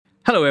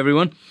Hello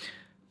everyone.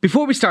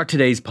 Before we start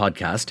today's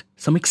podcast,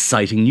 some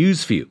exciting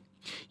news for you.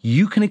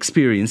 You can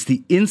experience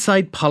the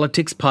Inside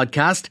Politics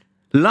podcast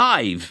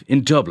live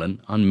in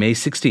Dublin on May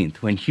 16th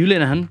when Hugh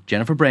Linehan,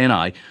 Jennifer Bray and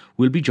I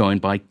will be joined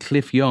by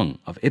Cliff Young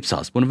of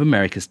Ipsos, one of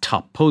America's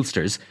top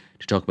pollsters,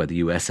 to talk about the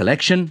US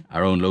election,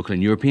 our own local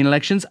and European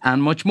elections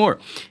and much more.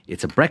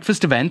 It's a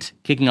breakfast event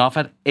kicking off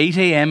at 8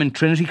 a.m. in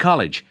Trinity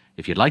College.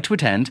 If you'd like to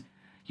attend,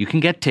 you can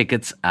get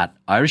tickets at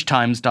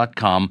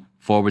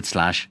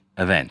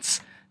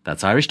irishtimes.com/events.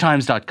 That's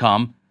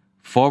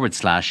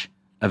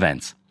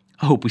irishtimes.com/events.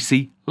 I hope we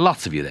see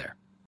lots of you there.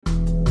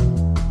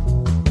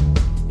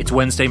 It's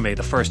Wednesday, May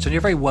the 1st, and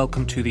you're very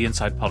welcome to the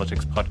Inside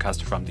Politics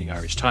podcast from the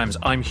Irish Times.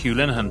 I'm Hugh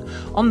Linehan.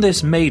 On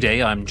this May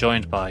Day, I'm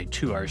joined by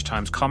two Irish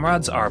Times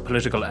comrades, our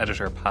political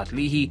editor Pat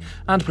Leahy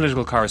and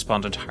political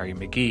correspondent Harry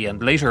McGee.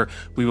 And later,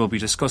 we will be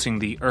discussing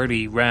the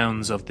early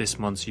rounds of this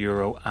month's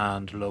Euro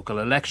and local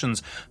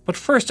elections. But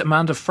first,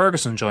 Amanda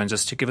Ferguson joins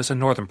us to give us a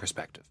northern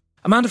perspective.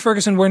 Amanda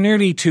Ferguson, we're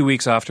nearly 2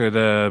 weeks after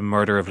the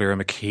murder of Lyra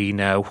McKee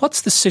now.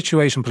 What's the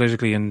situation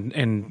politically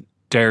in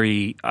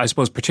Derry, I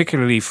suppose,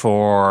 particularly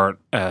for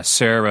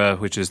Sarah,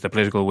 which is the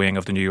political wing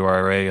of the new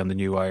IRA and the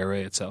new IRA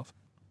itself?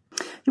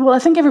 Well, I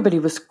think everybody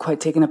was quite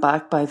taken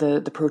aback by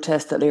the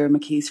protest that Lyra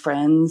McKee's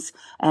friends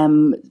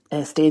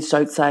staged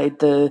outside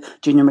the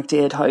Junior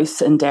McDaid house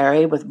in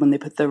Derry when they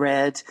put the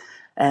red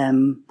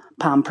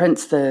palm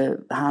prints,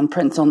 the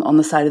handprints on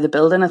the side of the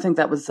building. I think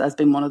that has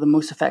been one of the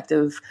most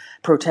effective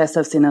protests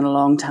I've seen in a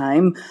long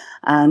time.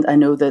 And I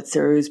know that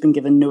Sarah's been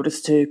given notice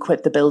to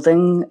quit the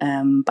building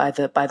by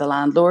the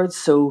landlords,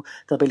 so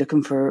they'll be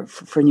looking for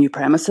new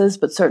premises.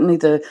 But certainly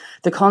the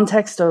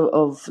context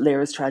of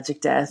Lyra's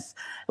tragic death,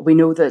 we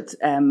know that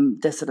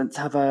dissidents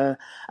have a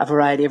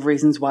variety of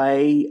reasons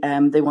why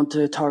they want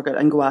to target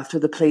and go after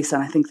the police.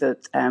 And I think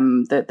that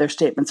their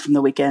statements from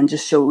the weekend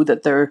just show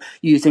that they're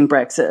using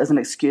Brexit as an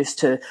excuse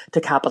to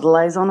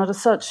capitalise on it as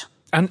such.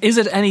 And is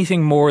it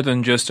anything more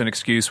than just an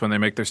excuse when they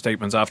make their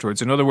statements afterwards?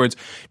 In other words,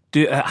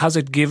 has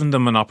it given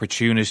them an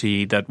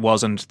opportunity that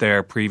wasn't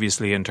there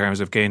previously in terms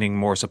of gaining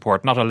more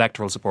support? Not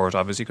electoral support,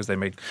 obviously, because they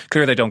made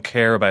clear they don't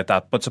care about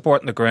that, but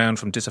support on the ground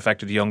from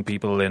disaffected young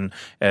people in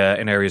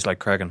areas like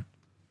Cregan?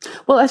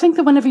 Well, I think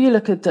that whenever you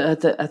look at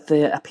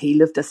the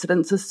appeal of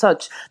dissidents as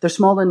such, they're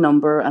small in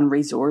number and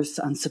resource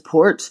and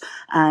support.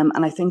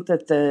 And I think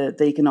that the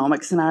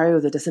economic scenario,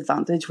 the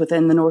disadvantage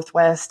within the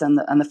Northwest and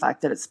the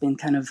fact that it's been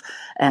kind of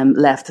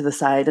left to the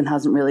side and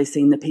hasn't really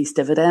seen the peace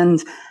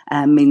dividend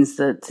means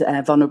that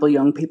vulnerable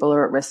young people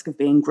are at risk of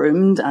being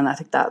groomed. And I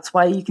think that's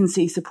why you can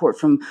see support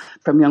from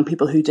young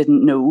people who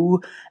didn't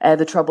know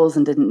the troubles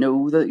and didn't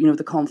know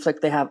the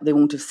conflict they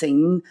won't have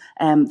seen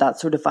that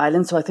sort of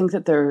violence. So I think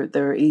that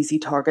they're easy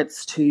targets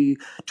to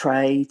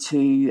try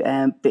to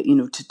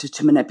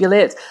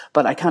manipulate,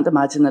 but I can't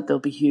imagine that there'll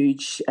be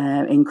huge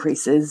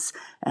increases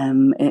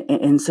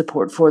in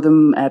support for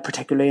them,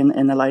 particularly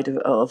in the light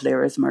of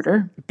Lyra's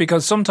murder.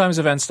 Because sometimes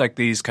events like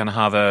these can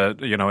have a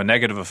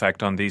negative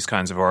effect on these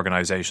kinds of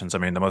organisations. I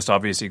mean, the most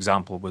obvious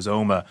example was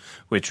OMA,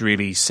 which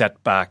really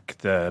set back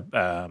the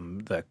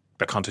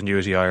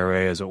continuity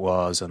IRA as it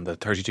was and the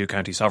 32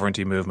 county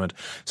sovereignty movement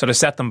sort of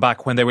set them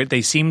back when they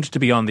seemed to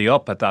be on the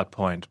up at that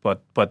point.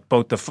 But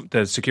both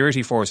the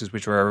security forces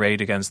which were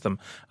arrayed against them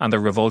and the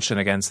revulsion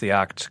against the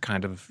act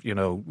kind of,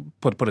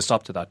 put a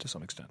stop to that to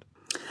some extent.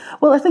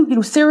 Well, I think,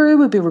 Syria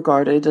would be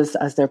regarded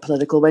as their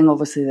political wing.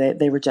 Obviously,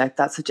 they reject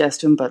that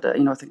suggestion, but, I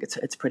think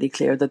it's pretty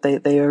clear that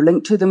they are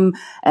linked to them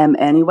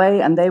anyway,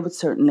 and they would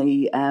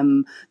certainly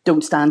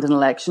don't stand in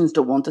elections,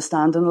 don't want to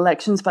stand in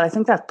elections, but I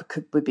think that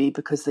would be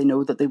because they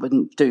know that they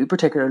wouldn't do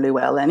particularly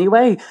well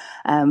anyway.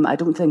 I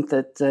don't think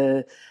that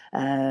the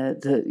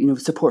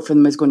support for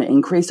them is going to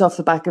increase off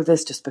the back of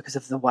this just because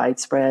of the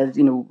widespread,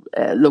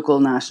 local,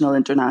 national,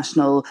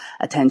 international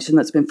attention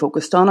that's been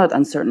focused on it.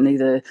 And certainly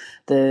the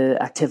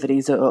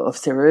activities of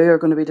Syria are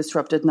going to be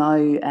disrupted now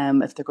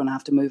if they're going to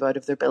have to move out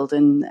of their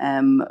building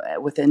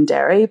within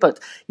Derry. But,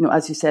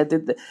 as you said,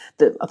 the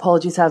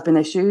apologies have been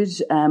issued,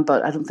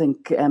 but I don't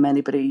think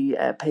anybody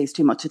pays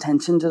too much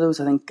attention to those.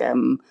 I think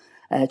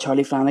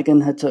Charlie Flanagan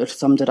had sort of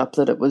summed it up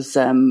that it was,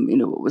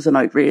 it was an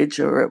outrage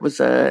or it was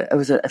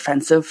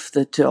offensive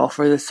to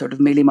offer this sort of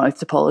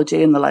mealy-mouthed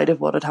apology in the light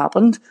of what had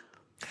happened.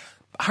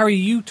 Harry,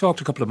 you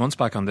talked a couple of months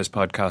back on this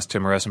podcast to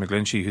Marissa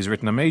McGlinchey, who's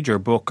written a major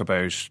book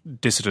about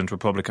dissident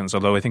Republicans,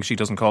 although I think she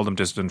doesn't call them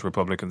dissident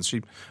Republicans.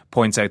 She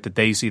points out that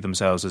they see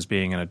themselves as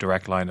being in a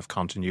direct line of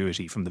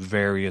continuity from the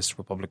various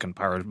Republican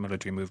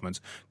paramilitary movements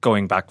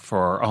going back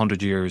for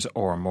 100 years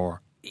or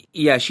more.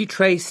 Yeah, she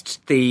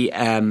traced the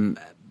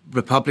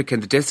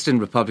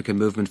dissident Republican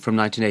movement from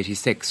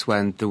 1986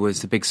 when there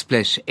was the big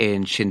split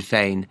in Sinn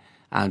Féin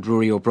and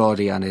Rory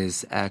O'Brady and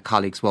his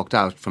colleagues walked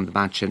out from the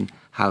Mansion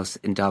House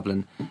in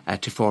Dublin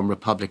to form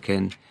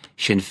Republican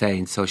Sinn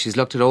Féin. So she's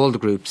looked at all the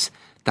groups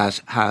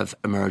that have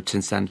emerged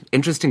since then.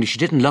 Interestingly, she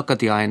didn't look at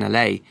the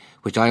INLA,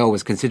 which I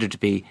always considered to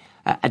be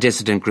a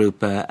dissident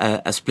group,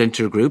 a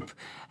splinter group,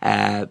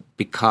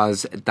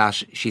 because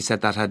that she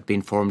said that had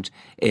been formed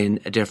in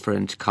a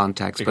different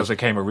context. Because it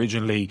came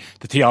originally,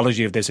 the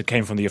theology of this, it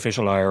came from the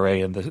official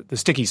IRA and the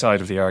sticky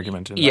side of the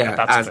argument.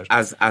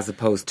 As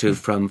opposed to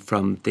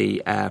from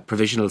the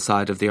provisional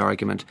side of the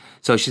argument.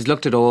 So she's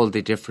looked at all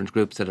the different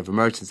groups that have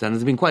emerged since then.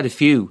 There's been quite a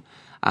few.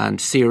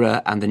 And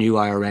CIRA and the new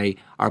IRA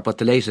are but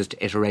the latest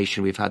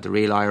iteration. We've had the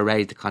real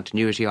IRA, the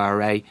continuity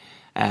IRA.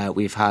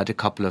 We've had a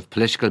couple of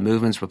political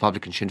movements,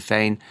 Republican Sinn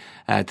Féin,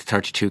 the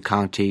 32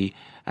 county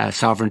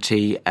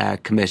sovereignty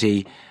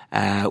committee.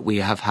 We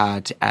have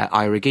had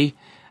IRA,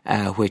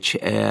 which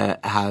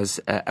has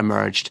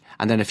emerged,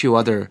 and then a few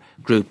other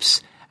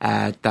groups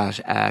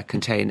that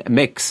contain a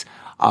mix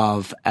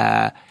of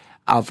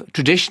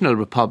traditional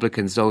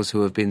Republicans, those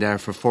who have been there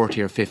for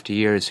 40 or 50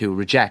 years, who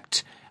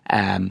reject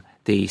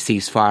the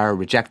ceasefire,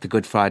 reject the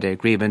Good Friday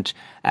Agreement,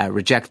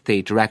 reject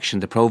the direction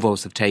the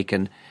provosts have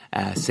taken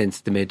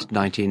since the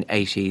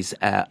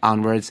mid-1980s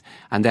onwards.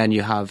 And then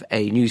you have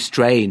a new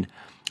strain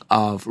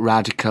of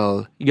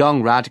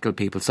young radical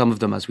people, some of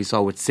them, as we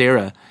saw with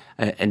Sarah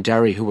in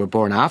Derry, who were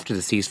born after the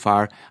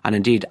ceasefire and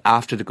indeed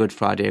after the Good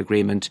Friday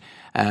Agreement,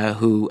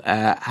 who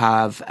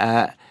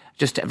have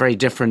just a very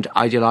different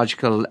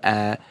ideological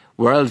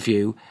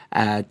worldview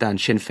than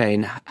Sinn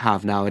Féin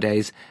have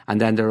nowadays.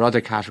 And then there are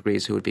other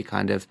categories who would be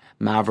kind of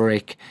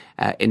maverick,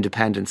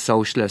 independent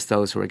socialists,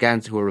 those who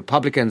are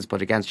Republicans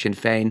but against Sinn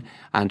Féin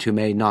and who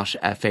may not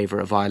favour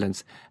a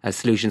violence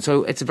solution.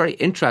 So it's a very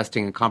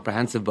interesting and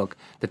comprehensive book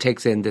that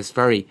takes in this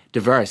very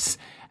diverse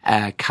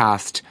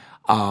cast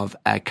of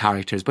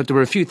characters. But there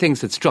were a few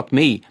things that struck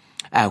me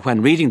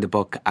when reading the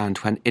book and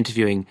when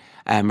interviewing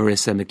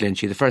Marissa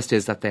McGlinchey. The first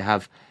is that they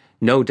have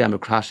no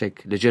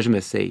democratic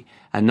legitimacy,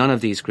 and none of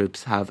these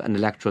groups have an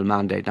electoral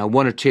mandate. Now,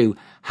 one or two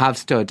have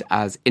stood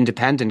as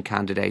independent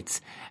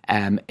candidates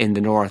in the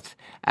north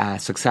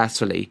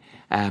successfully,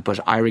 but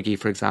IRA,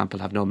 for example,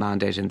 have no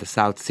mandate in the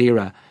south.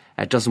 CIRA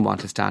doesn't want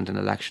to stand in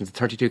elections. The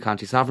 32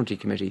 County Sovereignty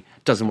Committee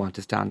doesn't want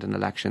to stand in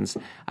elections,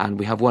 and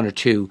we have one or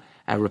two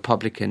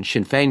Republican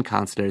Sinn Féin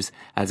councillors.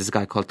 There's a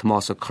guy called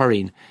Tommaso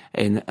Curran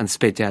in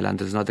Spitdale, and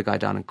there's another guy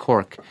down in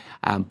Cork.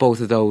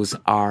 Both of those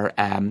are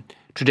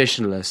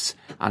traditionalists,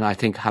 and I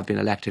think have been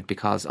elected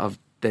because of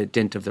the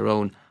dint of their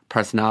own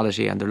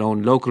personality and their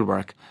own local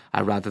work,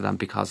 rather than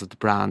because of the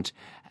brand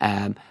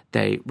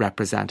they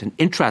represent. And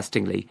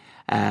interestingly,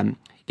 when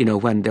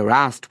they were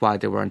asked why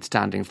they weren't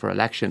standing for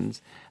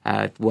elections,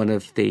 one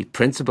of the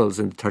principals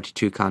in the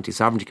 32 County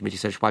Sovereignty Committee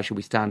said, why should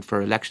we stand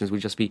for elections? We'll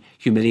just be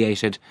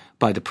humiliated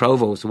by the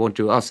provost. It won't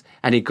do us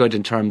any good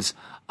in terms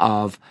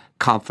of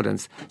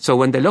confidence. So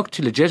when they look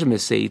to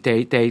legitimacy,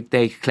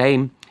 they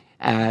claim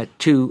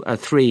two or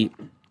three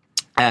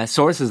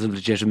sources of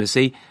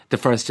legitimacy. The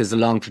first is a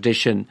long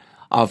tradition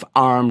of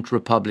armed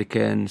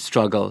Republican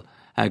struggle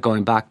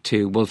going back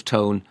to Wolfe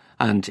Tone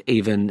and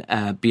even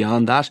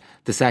beyond that.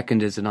 The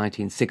second is the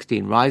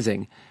 1916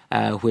 Rising,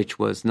 which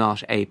was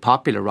not a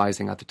popular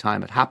rising at the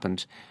time it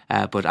happened,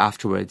 but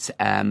afterwards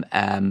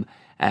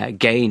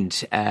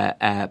gained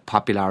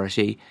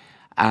popularity.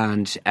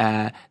 And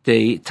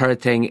the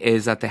third thing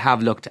is that they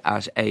have looked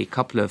at a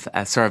couple of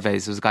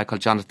surveys. There was a guy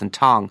called Jonathan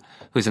Tong,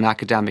 who's an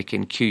academic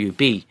in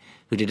QUB,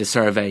 who did a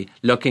survey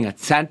looking at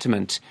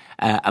sentiment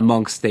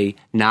amongst the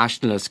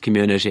nationalist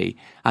community.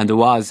 And there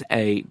was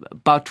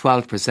about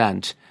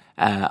 12%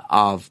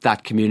 of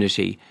that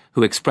community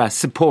who expressed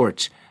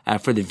support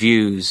for the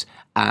views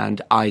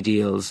and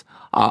ideals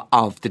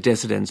of the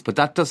dissidents. But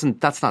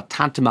that's not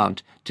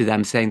tantamount to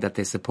them saying that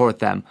they support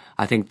them.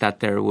 I think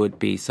that there would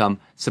be some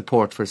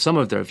support for some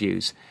of their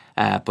views.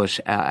 But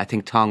I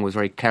think Tong was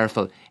very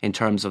careful in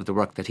terms of the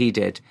work that he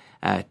did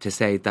to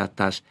say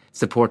that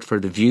support for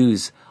the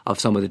views of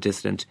some of the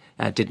dissident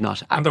did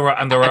not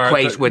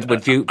equate with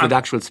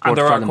actual support. And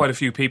there for are them. Quite a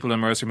few people in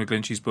Marissa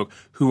McGlinchey's book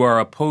who are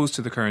opposed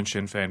to the current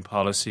Sinn Féin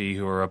policy,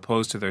 who are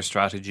opposed to their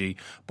strategy,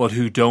 but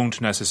who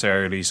don't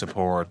necessarily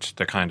support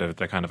the kind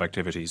of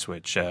activities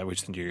which the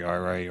new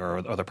IRA or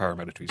other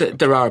paramilitaries.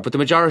 There are, but the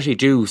majority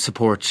do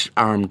support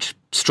armed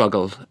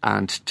struggle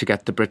and to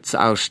get the Brits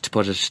out,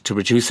 to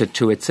reduce it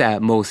to its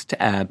most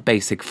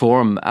basic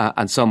form,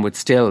 and some would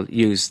still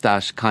use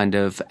that kind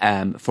of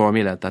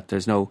formula that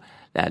there's no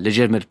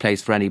legitimate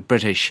place for any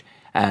British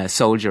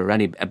soldier or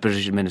any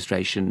British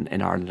administration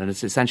in Ireland, and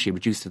it's essentially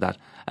reduced to that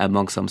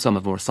among some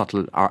of more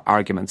subtle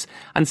arguments.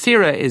 And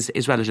CIRA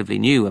is relatively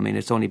new. I mean,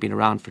 it's only been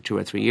around for 2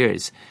 or 3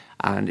 years,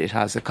 and it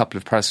has a couple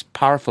of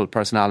powerful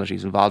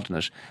personalities involved in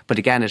it, but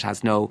again it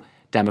has no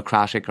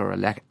democratic or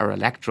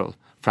electoral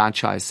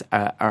franchise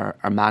or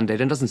mandate,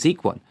 and doesn't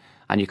seek one.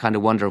 And you kind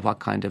of wonder what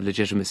kind of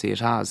legitimacy it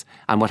has.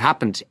 And what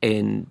happened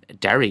in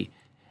Derry,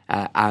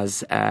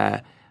 as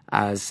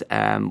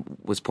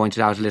was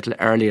pointed out a little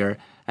earlier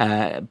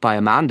by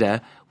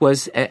Amanda,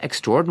 was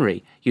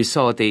extraordinary. You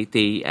saw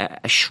the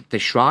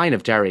shrine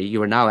of Derry. You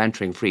were now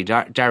entering Free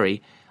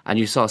Derry, and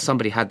you saw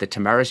somebody had the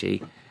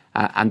temerity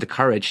and the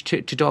courage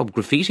to daub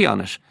graffiti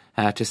on it,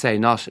 to say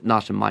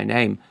not in my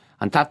name.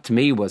 And that to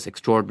me was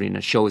extraordinary, and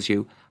it shows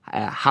you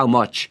how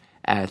much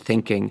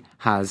thinking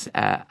has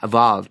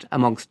evolved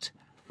amongst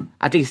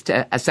at least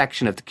a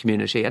section of the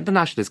community and the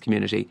nationalist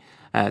community.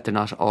 They're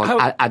not all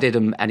ad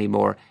idem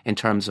anymore in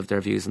terms of their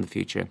views in the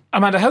future.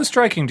 Amanda, how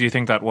striking do you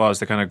think that was,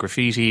 the kind of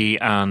graffiti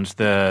and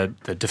the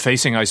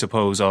defacing, I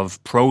suppose,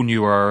 of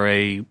pro-New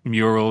IRA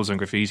murals and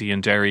graffiti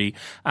in Derry,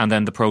 and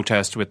then the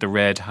protest with the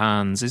red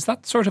hands? Is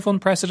that sort of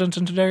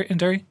unprecedented in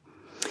Derry?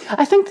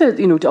 I think that,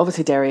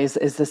 obviously Derry is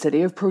the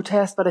city of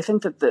protest, but I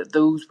think that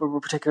those were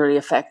particularly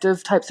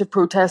effective types of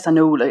protests. I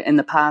know like, in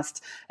the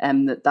past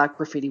that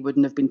graffiti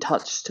wouldn't have been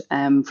touched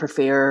for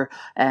fear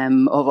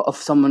of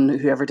someone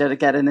who ever did it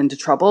getting into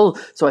trouble.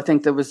 So I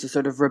think there was a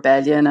sort of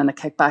rebellion and a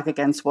kickback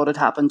against what had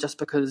happened just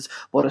because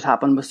what had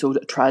happened was so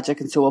tragic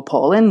and so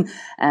appalling.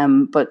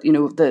 But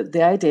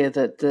the idea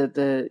that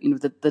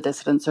the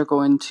dissidents are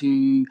going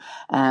to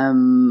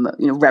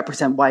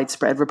represent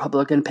widespread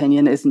Republican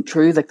opinion isn't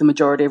true. Like the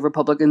majority of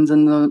Republicans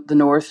in the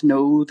North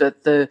know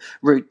that the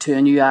route to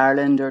a new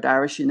Ireland or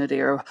Irish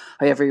unity, or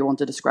however you want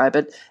to describe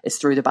it, is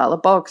through the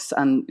ballot box.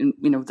 And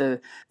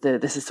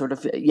this is sort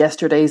of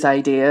yesterday's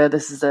idea.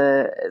 This is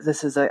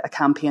a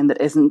campaign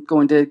that isn't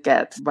going to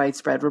get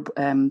widespread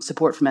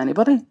support from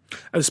anybody.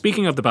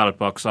 Speaking of the ballot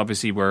box,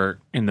 obviously we're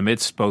in the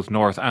midst, both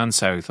north and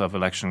south, of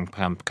election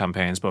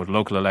campaigns, both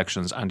local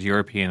elections and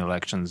European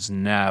elections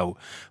now.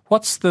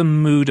 What's the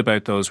mood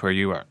about those where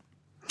you are?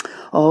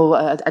 Oh,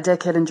 a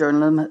decade in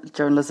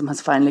journalism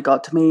has finally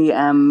got to me.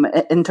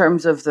 In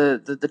terms of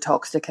the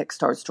talks to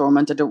kickstart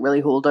Stormont, I don't really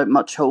hold out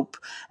much hope.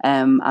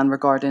 And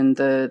regarding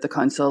the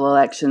council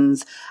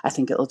elections, I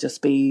think it'll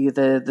just be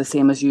the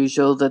same as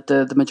usual, that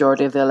the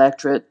majority of the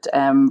electorate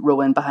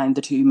row in behind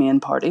the two main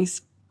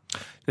parties.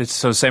 It's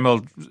so same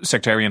old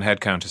sectarian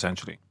headcount,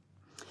 essentially.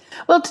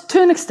 Well,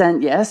 to an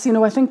extent, yes.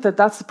 I think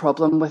that's the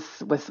problem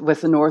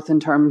with the North in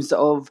terms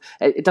of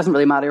it doesn't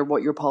really matter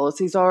what your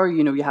policies are.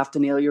 You have to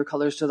nail your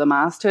colours to the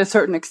mast to a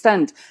certain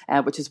extent,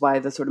 which is why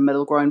the sort of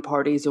middle ground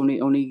parties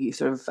only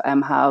sort of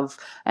have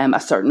a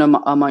certain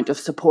amount of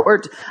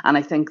support. And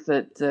I think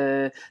that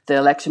the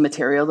election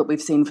material that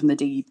we've seen from the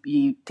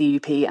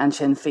DUP and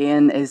Sinn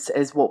Féin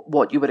is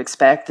what you would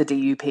expect. The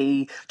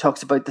DUP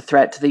talks about the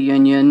threat to the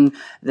union.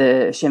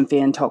 The Sinn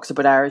Féin talks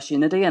about Irish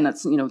unity, and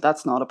it's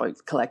that's not about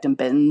collecting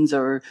bins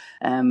or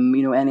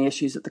any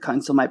issues that the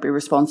council might be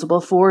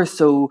responsible for.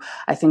 So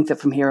I think that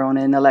from here on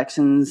in,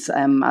 elections,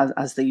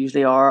 as they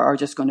usually are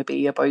just going to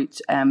be about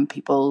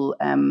people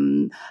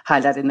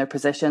highlighting their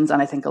positions.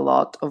 And I think a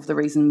lot of the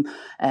reason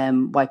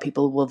why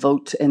people will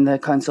vote in the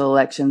council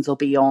elections will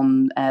be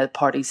on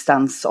party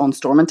stance on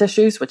Stormont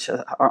issues, which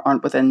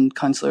aren't within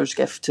councillors'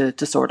 gift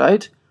to sort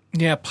out.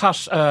 Yeah,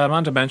 Pat,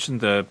 Amanda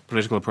mentioned the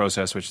political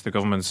process, which the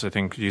government's, I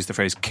think, used the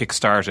phrase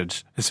kick-started.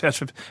 It's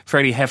a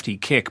fairly hefty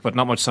kick, but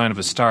not much sign of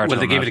a start. Well,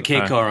 they gave it a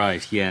kick, all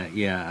right. Yeah.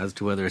 As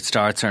to whether it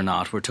starts or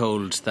not, we're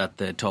told that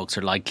the talks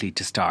are likely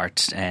to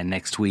start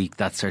next week.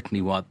 That's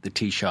certainly what the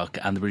Taoiseach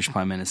and the British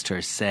Prime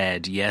Minister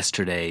said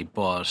yesterday.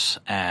 But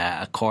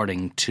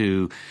according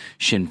to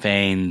Sinn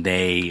Féin,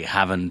 they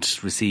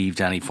haven't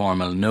received any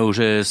formal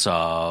notice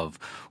of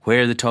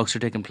where the talks are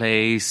taking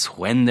place,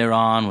 when they're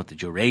on, what the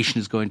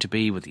duration is going to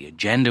be, what the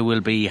agenda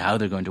will be, how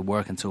they're going to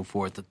work and so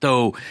forth.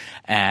 Though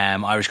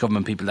Irish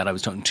government people that I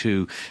was talking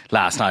to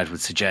last night would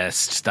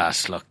suggest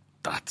that, look,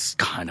 that's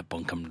kind of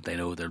bunkum. They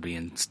know they'll be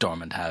in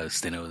Stormont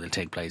House. They know they'll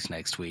take place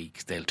next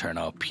week. They'll turn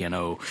up,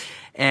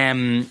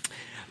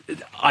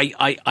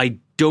 I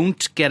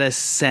don't get a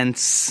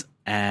sense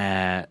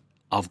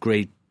of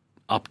great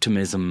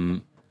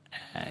optimism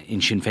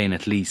in Sinn Féin,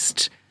 at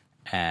least,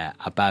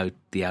 about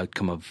the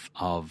outcome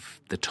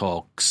of the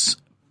talks.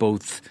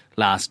 Both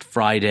last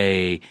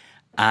Friday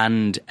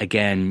and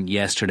again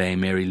yesterday,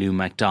 Mary Lou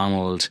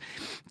MacDonald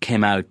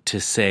came out to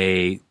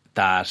say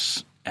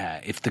that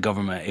if the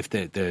government, if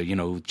the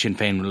Sinn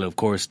Féin will of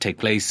course take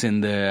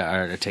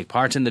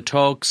part in the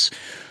talks,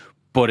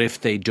 but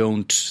if they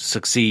don't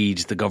succeed,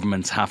 the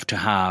governments have to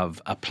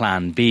have a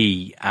plan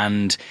B.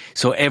 And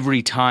so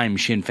every time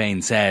Sinn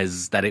Féin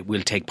says that it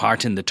will take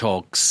part in the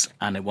talks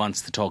and it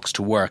wants the talks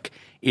to work,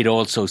 it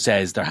also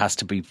says there has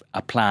to be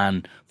a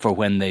plan for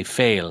when they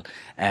fail,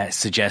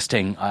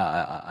 suggesting,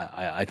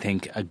 I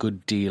think, a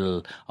good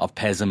deal of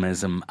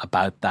pessimism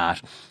about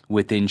that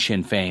within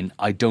Sinn Féin.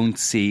 I don't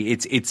see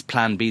it's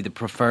plan B. The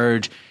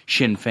preferred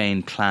Sinn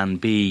Féin plan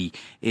B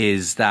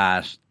is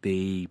that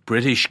the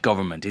British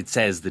government, it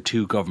says the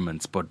two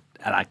governments, but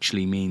it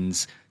actually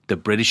means the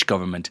British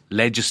government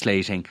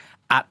legislating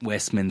at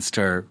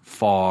Westminster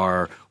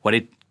for what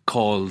it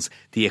calls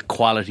the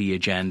Equality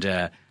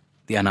Agenda,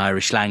 an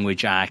Irish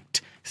Language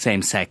Act,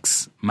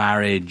 same-sex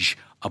marriage,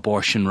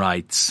 abortion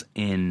rights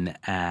in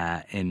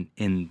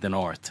the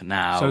North.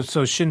 Now,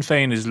 so Sinn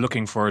Féin is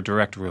looking for a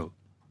direct rule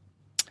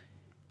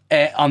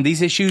on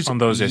these issues. On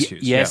those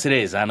issues, yes, it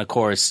is, and of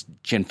course,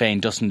 Sinn Féin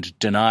doesn't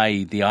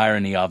deny the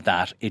irony of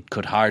that. It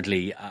could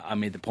hardly. I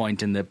made the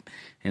point in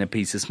a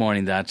piece this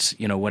morning that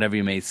whatever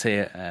you may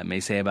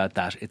say about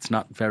that, it's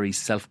not very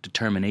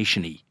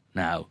self-determination-y.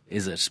 now,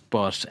 is it?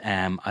 But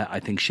I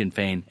think Sinn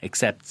Féin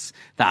accepts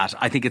that.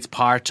 I think it's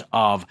part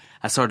of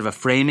a sort of a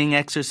framing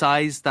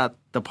exercise that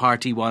the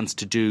party wants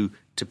to do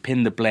to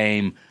pin the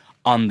blame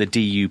on the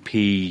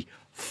DUP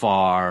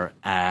for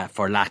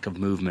lack of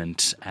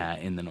movement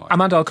in the north.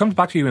 Amanda, I'll come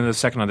back to you in a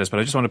second on this, but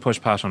I just want to push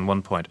Pat on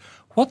one point.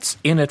 What's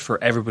in it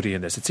for everybody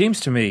in this? It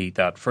seems to me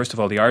that, first of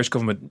all, the Irish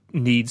government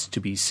needs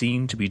to be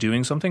seen to be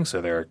doing something,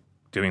 so they're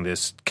doing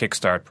this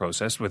kickstart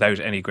process without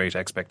any great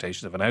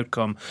expectations of an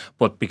outcome.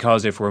 But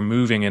because if we're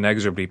moving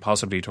inexorably,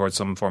 possibly towards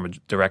some form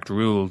of direct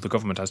rule, the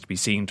government has to be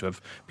seen to have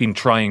been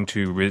trying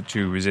to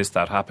resist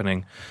that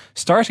happening.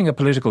 Starting a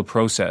political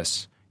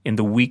process in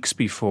the weeks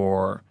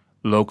before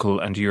local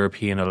and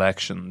European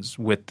elections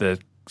with the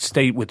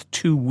state, with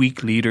two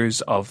weak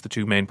leaders of the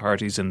two main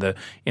parties in the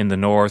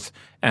north,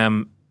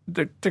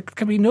 there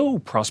can be no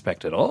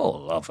prospect at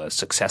all of a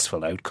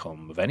successful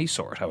outcome of any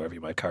sort, however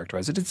you might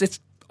characterise it. It's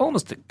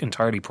almost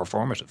entirely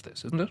performative,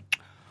 this, isn't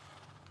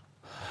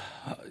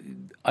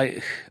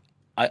it?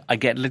 I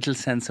get little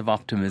sense of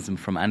optimism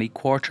from any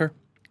quarter,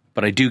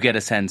 but I do get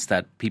a sense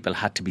that people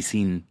had to be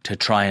seen to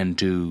try and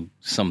do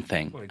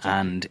something. Well, exactly.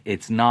 And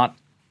it's not,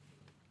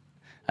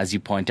 as you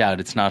point out,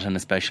 it's not an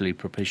especially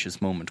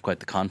propitious moment, quite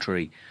the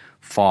contrary,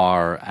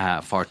 for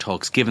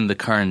talks, given the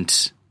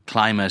current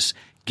climate,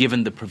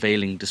 given the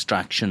prevailing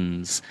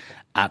distractions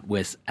at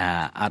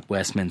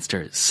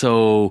Westminster.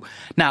 So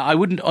now I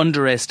wouldn't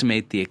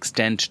underestimate the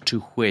extent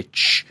to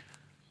which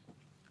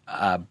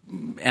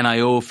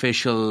NIO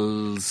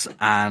officials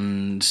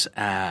and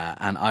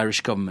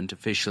Irish government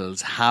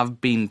officials have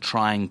been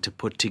trying to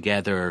put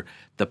together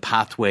the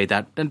pathway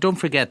that, and don't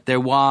forget, there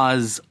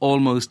was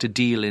almost a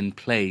deal in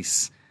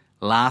place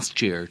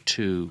last year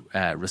to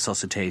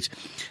resuscitate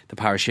the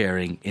power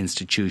sharing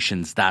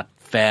institutions that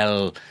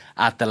fell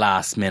at the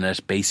last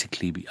minute,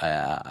 basically,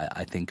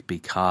 I think,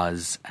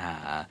 because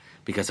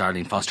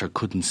Arlene Foster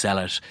couldn't sell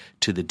it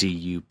to the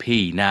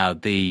DUP. Now,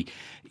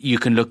 you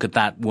can look at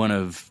that one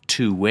of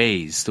two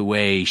ways. The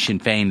way Sinn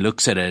Féin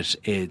looks at it,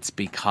 it's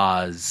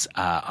because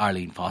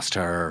Arlene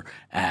Foster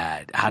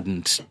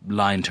hadn't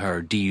lined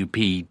her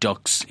DUP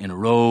ducks in a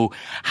row,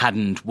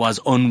 was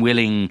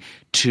unwilling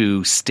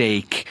to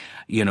stake,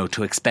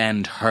 to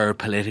expend her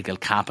political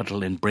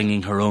capital in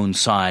bringing her own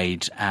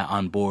side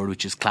on board,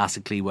 which is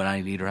classically what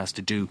any leader has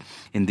to do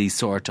in these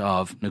sort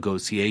of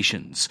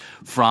negotiations.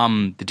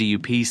 From the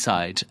DUP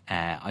side,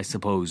 I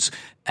suppose,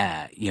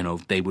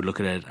 they would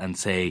look at it and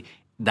say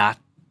that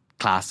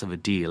class of a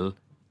deal,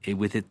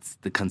 with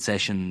the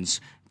concessions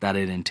that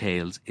it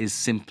entails, is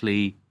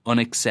simply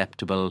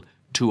unacceptable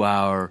to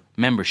our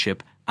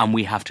membership, and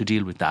we have to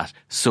deal with that.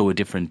 So a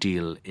different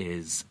deal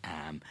is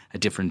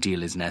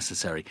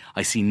necessary.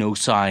 I see no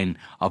sign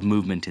of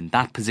movement in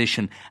that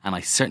position, and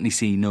I certainly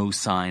see no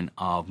sign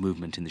of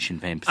movement in the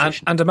Sinn Féin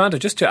position. And Amanda,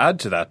 just to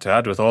add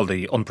with all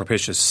the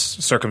unpropitious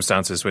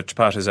circumstances which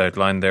Pat has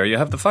outlined there, you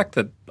have the fact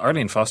that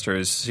Arlene Foster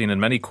is seen in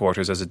many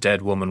quarters as a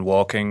dead woman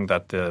walking,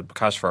 that the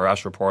Cash for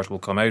Ash report will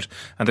come out,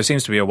 and there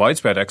seems to be a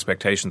widespread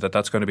expectation that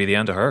that's going to be the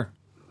end of her.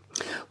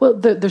 Well,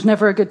 there's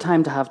never a good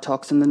time to have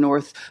talks in the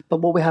north,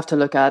 but what we have to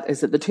look at is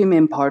that the two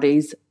main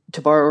parties,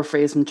 to borrow a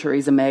phrase from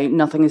Theresa May,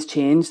 nothing has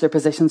changed. Their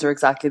positions are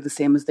exactly the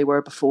same as they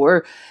were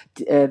before.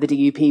 The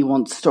DUP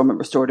wants Stormont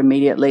restored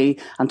immediately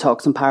and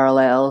talks in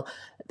parallel.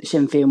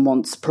 Sinn Féin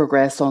wants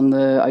progress on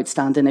the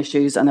outstanding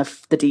issues, and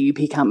if the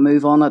DUP can't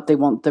move on it, they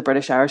want the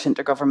British-Irish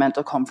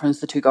Intergovernmental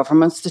Conference, the two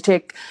governments, to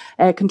take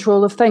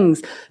control of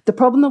things. The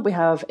problem that we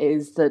have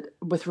is that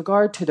with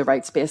regard to the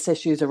rights-based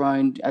issues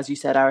around, as you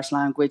said, Irish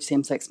language,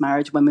 same-sex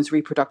marriage, women's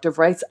reproductive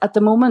rights, at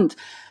the moment,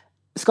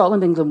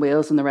 Scotland, England,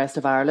 Wales and the rest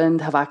of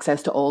Ireland have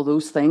access to all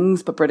those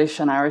things, but British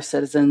and Irish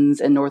citizens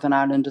in Northern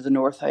Ireland or the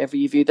north, however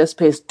you view this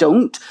place,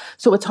 don't.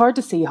 So it's hard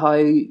to see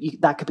how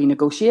that could be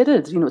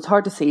negotiated. It's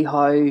hard to see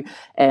how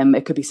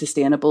it could be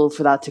sustainable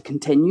for that to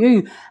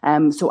continue.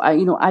 So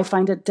I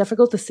find it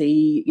difficult to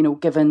see,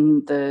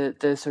 given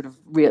the sort of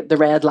the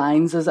red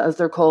lines as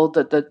they're called,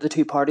 that the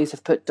two parties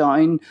have put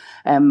down,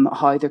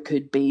 how there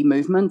could be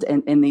movement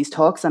in these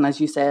talks. And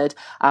as you said,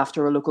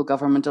 after a local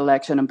government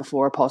election and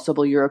before a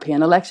possible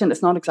European election,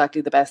 it's not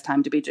exactly the best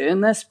time to be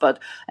doing this, but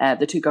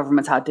the two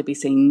governments had to be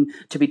seen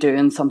to be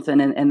doing something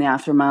in the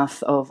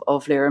aftermath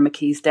of Lyra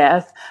McKee's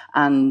death.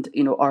 And,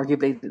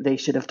 arguably they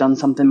should have done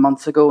something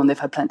months ago, and they've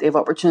had plenty of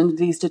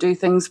opportunities to do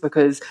things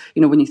because,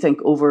 when you think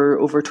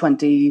over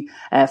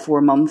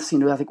 24 months,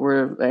 I think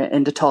we're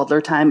into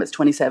toddler time, it's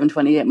 27,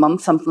 28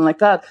 months, something like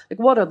that. Like,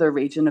 what other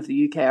region of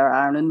the UK or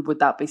Ireland would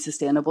that be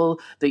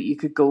sustainable that you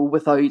could go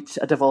without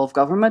a devolved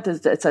government?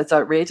 It's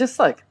outrageous,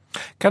 like.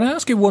 Can I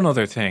ask you one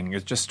other thing?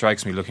 It just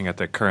strikes me looking at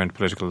the current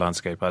political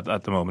landscape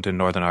at the moment in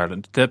Northern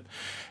Ireland.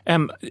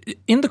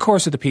 In the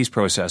course of the peace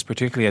process,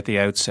 particularly at the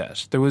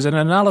outset, there was an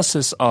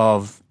analysis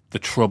of the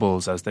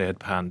Troubles as they had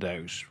panned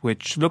out,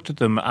 which looked at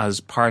them as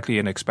partly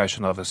an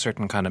expression of a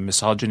certain kind of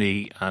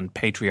misogyny and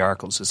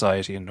patriarchal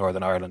society in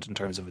Northern Ireland in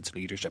terms of its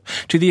leadership,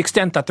 to the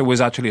extent that there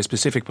was actually a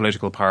specific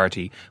political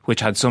party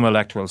which had some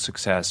electoral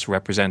success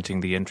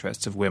representing the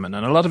interests of women.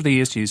 And a lot of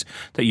the issues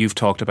that you've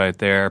talked about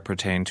there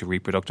pertain to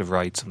reproductive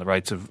rights and the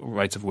rights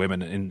of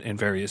women in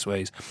various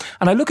ways.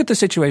 And I look at the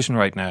situation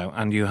right now,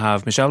 and you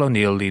have Michelle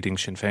O'Neill leading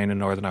Sinn Féin in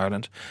Northern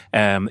Ireland.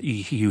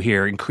 You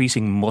hear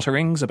increasing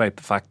mutterings about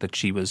the fact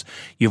that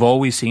you've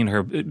always seen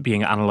her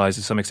being analysed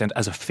to some extent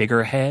as a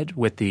figurehead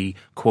with the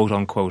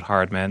quote-unquote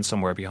hard men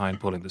somewhere behind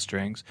pulling the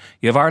strings.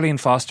 You have Arlene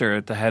Foster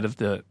at the head of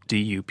the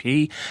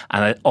DUP,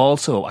 and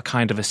also a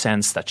kind of a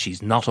sense that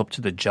she's not up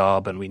to the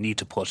job and we need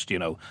to put,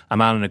 a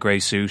man in a grey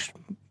suit,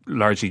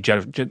 largely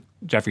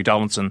Jeffrey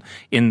Donaldson,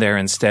 in there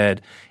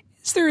instead.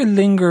 Is there a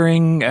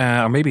lingering,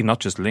 or maybe not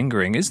just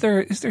lingering, is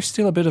there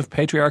still a bit of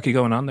patriarchy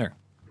going on there?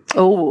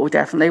 Oh,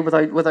 definitely,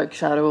 without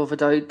shadow of a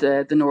doubt.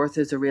 The North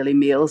is a really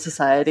male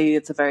society.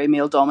 It's a very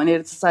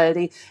male-dominated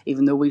society,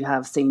 even though we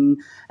have seen,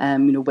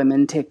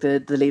 women take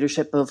the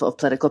leadership of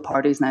political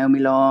parties, Naomi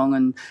Long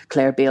and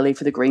Claire Bailey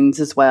for the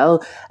Greens as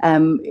well.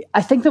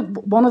 I think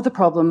that one of the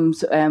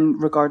problems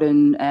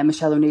regarding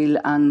Michelle O'Neill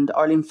and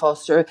Arlene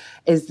Foster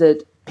is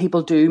that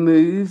people do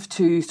move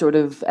to sort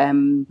of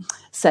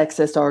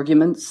sexist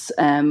arguments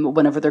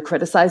whenever they're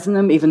criticising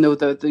them, even though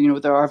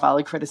there are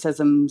valid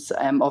criticisms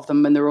of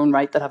them in their own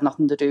right that have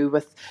nothing to do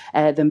with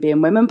them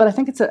being women. But I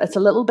think it's a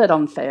little bit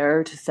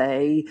unfair to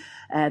say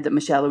that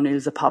Michelle O'Neill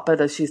is a puppet,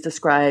 as she's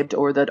described,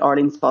 or that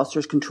Arlene Foster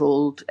is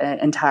controlled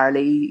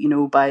entirely,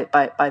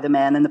 by the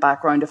men in the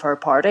background of her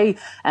party.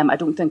 I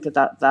don't think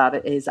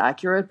that is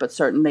accurate, but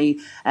certainly,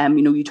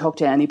 you talk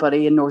to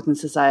anybody in Northern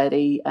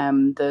society,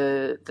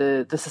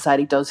 the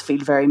society does feel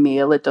very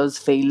male. It does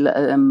feel,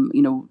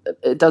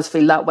 it does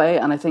feel that way.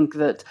 And I think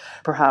that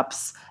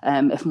perhaps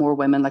if more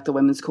women, like the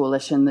Women's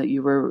Coalition that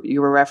you were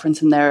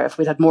referencing there, if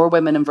we'd had more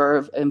women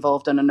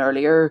involved in an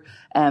earlier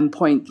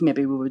point,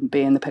 maybe we wouldn't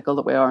be in the pickle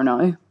that we are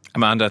now.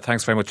 Amanda,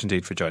 thanks very much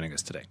indeed for joining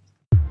us today.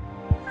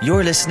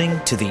 You're listening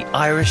to the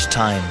Irish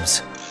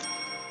Times.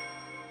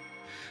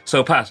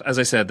 So, Pat, as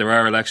I said, there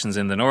are elections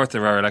in the north,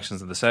 there are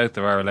elections in the south,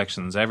 there are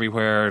elections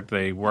everywhere.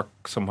 They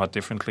work somewhat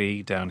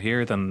differently down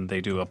here than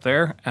they do up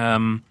there.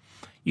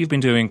 You've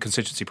been doing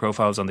constituency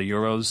profiles on the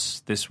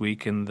Euros this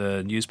week in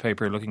the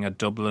newspaper, looking at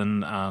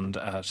Dublin and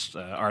at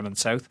Ireland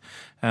South.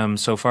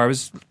 So far, I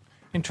was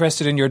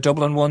interested in your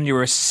Dublin one. You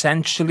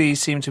essentially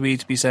seem to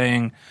be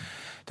saying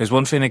there's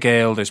one Fine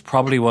Gael, there's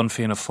probably one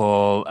Fianna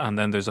Fáil, and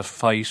then there's a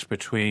fight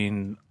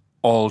between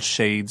all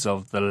shades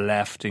of the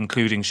left,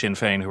 including Sinn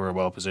Féin, who are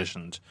well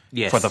positioned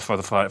for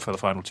the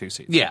final two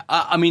seats. Yeah,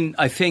 I mean,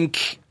 I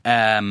think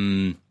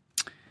campaigns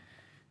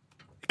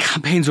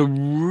are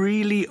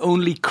really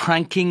only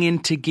cranking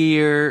into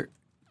gear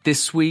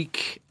this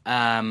week,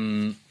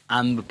 and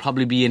will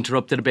probably be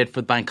interrupted a bit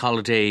for the bank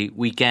holiday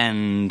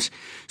weekend.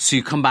 So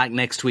you come back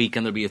next week,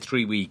 and there'll be a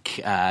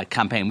 3-week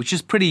campaign, which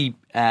is pretty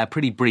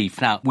brief.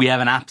 Now, we have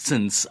an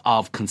absence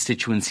of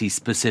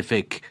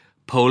constituency-specific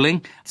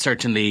polling.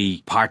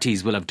 Certainly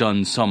parties will have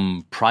done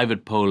some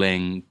private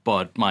polling,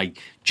 but my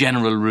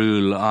general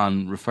rule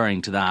on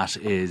referring to that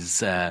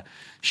is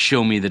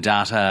show me the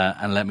data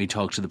and let me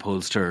talk to the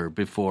pollster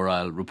before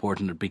I'll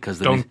report on it, because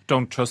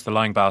don't trust the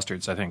lying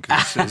bastards, I think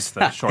is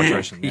the short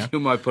version. Yeah? You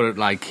might put it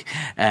like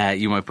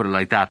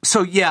that.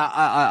 So yeah,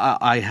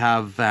 I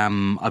have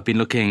I've been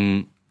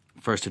looking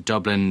first at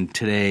Dublin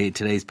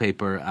today's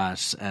paper at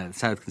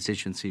South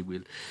constituency.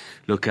 We'll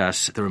look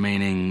at the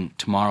remaining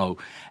tomorrow.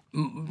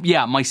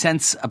 Yeah, my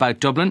sense about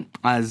Dublin,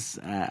 as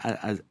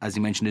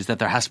you mentioned, is that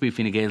there has to be a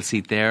Fine Gael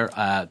seat there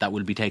that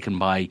will be taken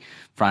by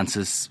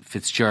Francis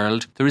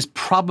Fitzgerald. There is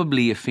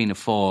probably a Fianna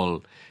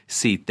Fáil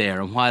seat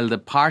there, and while the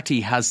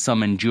party has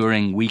some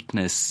enduring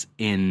weakness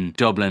in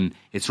Dublin,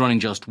 it's running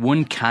just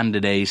one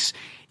candidate.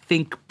 I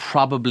think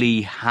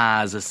probably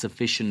has a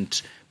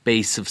sufficient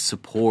base of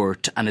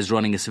support and is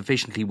running a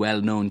sufficiently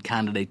well-known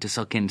candidate to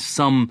suck in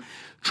some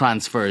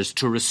transfers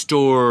to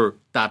restore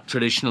that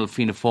traditional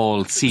Fianna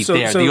Fáil seat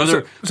there.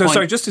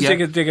 Sorry, just to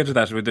dig into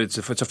that, it's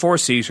a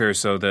 4-seater,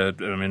 so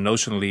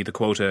notionally the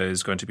quota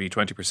is going to be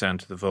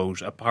 20% of the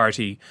vote. A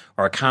party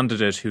or a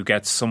candidate who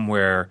gets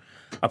somewhere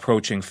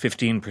approaching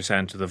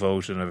 15% of the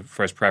vote in a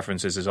first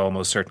preferences is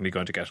almost certainly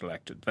going to get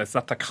elected. Is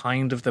that the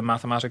kind of the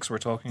mathematics we're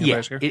talking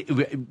about here?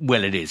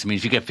 Well, it is. I mean,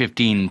 if you get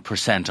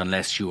 15%,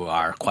 unless you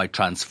are quite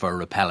transfer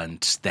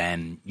repellent,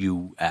 then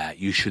you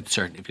should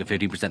certainly, if you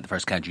get 15% the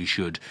first count, you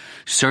should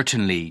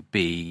certainly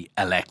be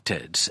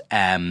elected.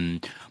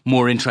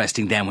 More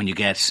interesting then when you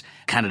get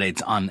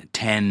candidates on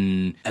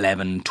 10,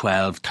 11,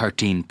 12,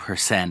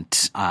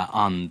 13%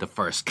 on the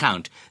first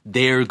count.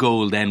 Their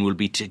goal then will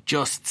be to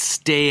just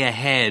stay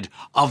ahead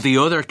of the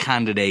other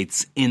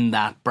candidates in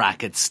that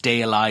bracket,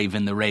 stay alive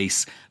in the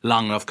race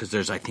long enough, because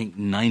there's, I think,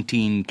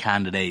 19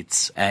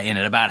 candidates in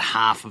it. About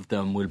half of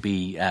them will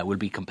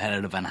be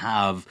competitive and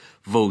have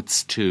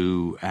votes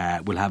to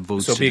So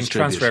being distribute.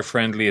 transfer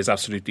friendly is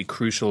absolutely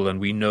crucial, and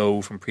we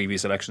know from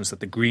previous elections that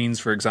the Greens,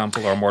 for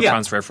example, are more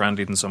transfer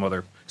friendly than some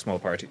other small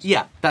parties.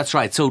 Yeah, that's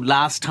right. So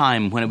last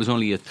time, when it was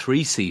only a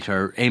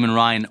 3-seater, Eamon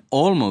Ryan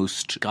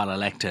almost got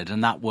elected,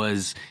 and that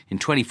was in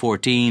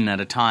 2014 at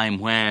a time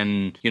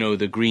when,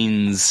 the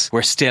Greens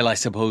were still, I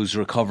suppose,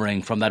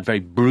 recovering from that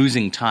very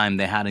bruising time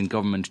they had in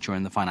government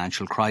during the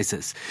financial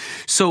crisis.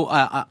 So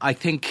I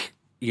think,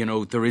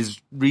 there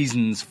is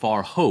reasons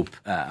for hope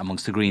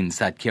amongst the Greens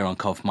that Ciarán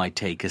Cuffe might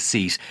take a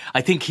seat. I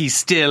think he's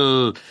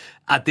still,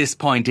 at this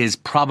point, is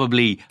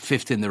probably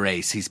fifth in the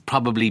race. He's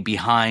probably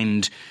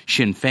behind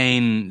Sinn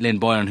Féin, Lynn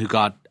Boylan, who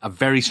got a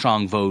very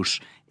strong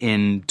vote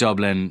in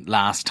Dublin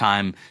last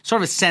time.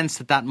 Sort of a sense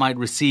that might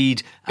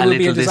recede a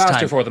little this time. It would be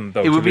a disaster for them,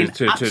 though. It would be an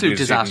absolute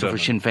disaster for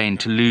Sinn Féin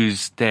to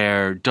lose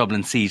their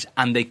Dublin seat,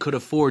 and they could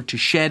afford to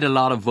shed a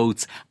lot of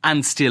votes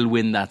and still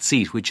win that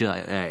seat, which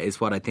is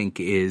what I think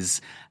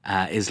is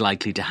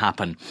likely to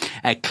happen.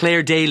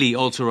 Claire Daly,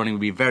 also running,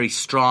 will be a very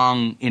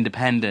strong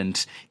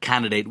independent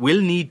candidate.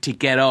 Will need to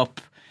get up,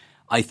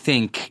 I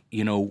think,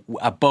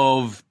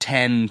 above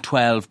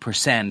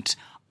 10-12%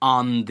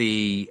 on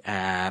the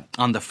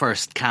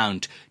first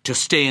count to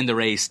stay in the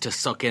race, to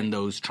suck in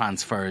those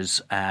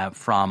transfers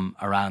from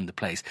around the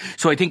place.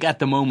 So I think at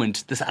the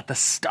moment, at the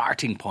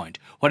starting point,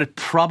 what it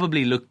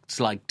probably looks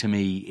like to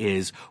me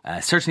is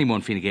certainly one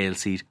Fine Gael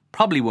seat,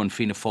 probably one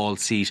Fianna Fáil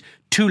seat,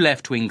 2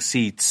 left-wing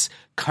seats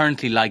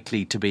currently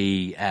likely to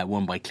be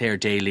won by Claire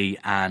Daly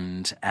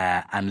and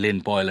Lynn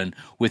Boylan,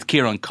 with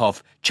Ciarán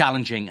Cuffe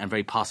challenging and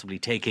very possibly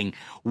taking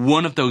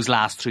one of those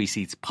last 3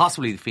 seats,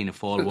 possibly the Fianna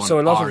Fáil one. So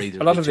a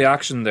lot of the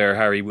action there,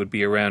 Harry, would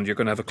be around, you're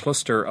going to have a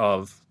cluster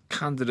of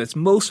candidates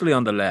mostly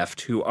on the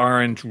left who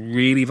aren't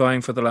really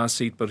vying for the last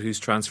seat but whose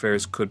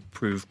transfers could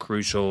prove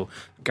crucial.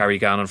 Gary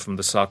Gannon from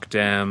the Soc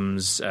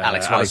Dems,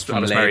 Alex White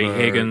from Mary Labour,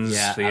 Higgins,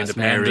 the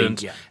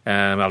Independent,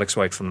 Alex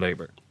White from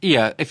Labour.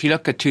 Yeah, if you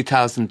look at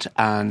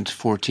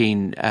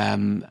 2014,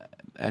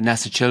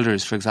 Nessa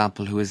Childers, for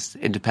example, who is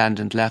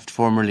independent, left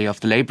formerly of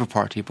the Labour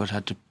Party but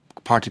had to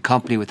parted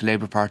company with the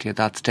Labour Party at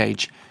that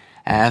stage,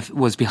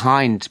 was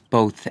behind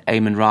both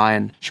Eamon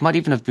Ryan. She might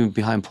even have been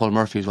behind Paul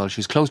Murphy as well. She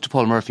was close to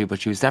Paul Murphy, but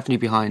she was definitely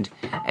behind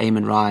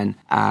Eamon Ryan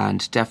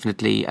and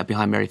definitely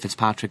behind Mary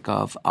Fitzpatrick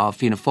of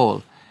Fianna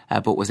Fáil,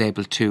 but was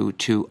able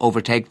to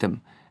overtake them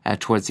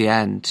towards the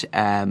end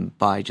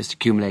by just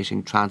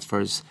accumulating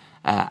transfers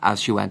as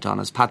she went on.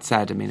 As Pat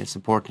said, I mean, it's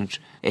important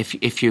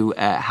if you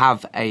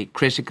have a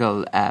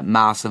critical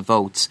mass of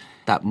votes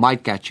that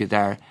might get you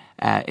there.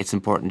 It's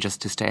important just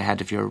to stay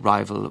ahead of your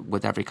rival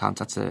with every count.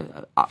 That's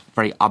a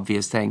very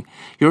obvious thing.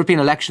 European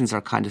elections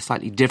are kind of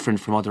slightly different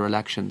from other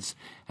elections.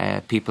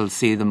 People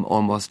see them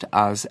almost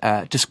as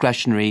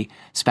discretionary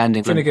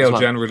spending. Fine Gael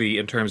generally,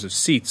 in terms of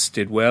seats,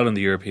 did well in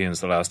the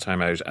Europeans the last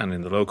time out, and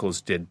in the locals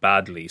did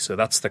badly. So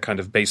that's the kind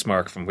of base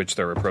mark from which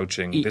they're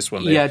approaching this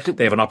one. They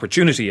have an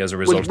opportunity as a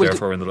result,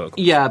 therefore, in the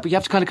locals. Yeah, but you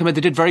have to kind of come in.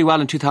 They did very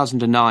well in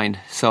 2009,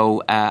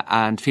 so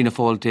and Fianna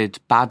Fáil did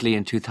badly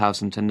in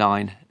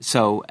 2009.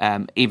 So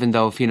even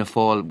though Fianna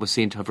Fáil was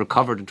seen to have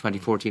recovered in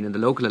 2014 in the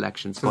local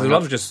elections, so there's a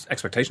lot of just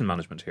expectation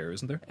management here,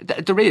 isn't there?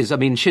 There is. I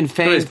mean, Sinn Féin.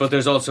 There is, but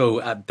there's also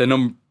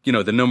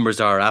the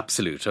numbers are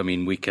absolute. I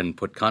mean, we can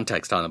put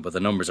context on them, but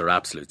the numbers are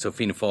absolute. So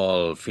Fianna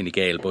Fáil, Fine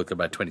Gael, both are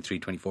about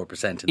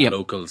 23-24% in the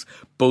locals.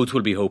 Both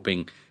will be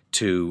hoping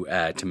to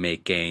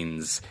make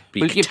gains.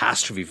 Be a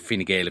catastrophe for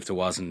Fine Gael if there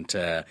wasn't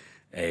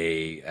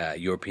a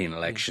European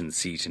election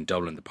seat in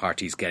Dublin. The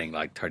party's getting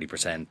like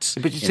 30%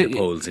 in the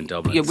polls in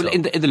Dublin. Yeah, well,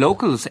 in the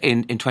locals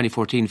in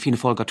 2014, Fianna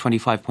Fáil got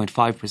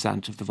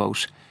 25.5% of the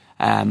vote.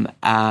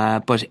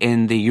 But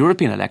in the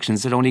European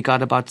elections, it only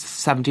got about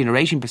 17 or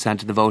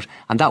 18% of the vote,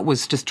 and that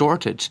was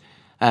distorted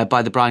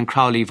by the Brian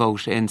Crowley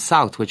vote in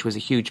South, which was a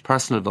huge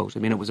personal vote. I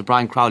mean, it was a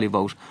Brian Crowley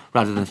vote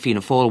rather than a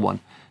Fianna Fáil one.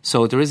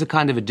 So there is a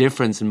kind of a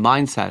difference in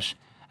mindset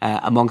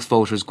amongst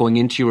voters going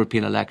into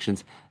European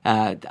elections.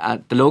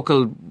 The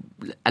local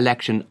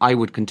election, I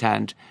would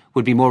contend,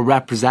 would be more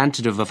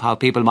representative of how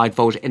people might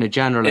vote in a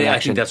general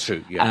election. I think that's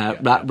true.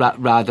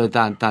 Rather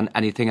than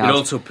anything else. It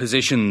also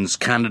positions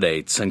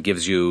candidates and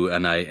gives you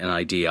an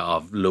idea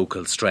of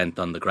local strength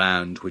on the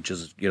ground, which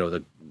is,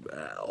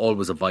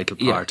 always a vital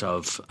part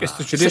of. It's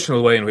the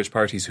traditional way in which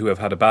parties who have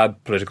had a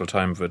bad political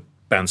time would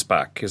bounce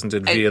back, isn't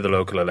it, via the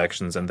local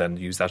elections, and then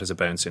use that as a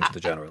bounce into the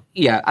general.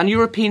 Yeah, and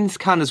Europeans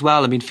can as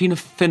well. I mean, Fine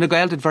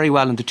Gael did very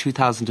well in the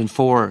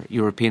 2004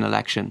 European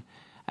election.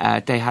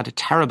 They had a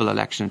terrible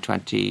election in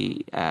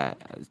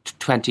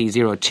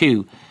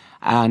 2002,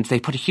 and they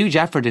put a huge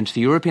effort into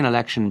the European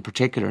election in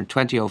particular in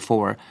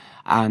 2004,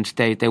 and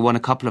they won a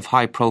couple of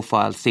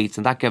high-profile seats,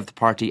 and that gave the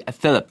party a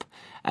fillip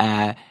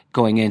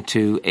going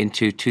into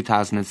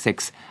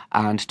 2006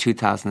 and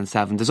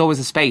 2007. There's always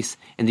a space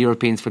in the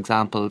Europeans, for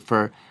example,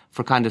 for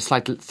for kind of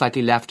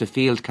slightly left of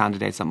field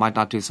candidates that might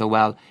not do so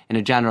well in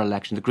a general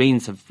election. The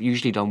Greens have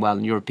usually done well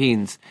in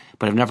Europeans,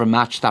 but have never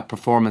matched that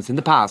performance in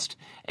the past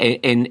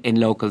in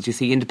locals. You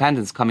see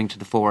independents coming to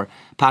the fore.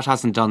 Pat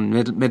hasn't done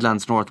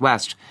Midlands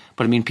Northwest,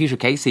 but I mean Peter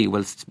Casey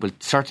will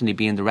certainly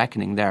be in the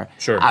reckoning there,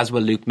 as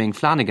will Luke Ming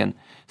Flanagan.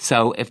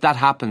 So if that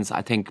happens,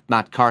 I think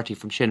Matt Carty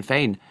from Sinn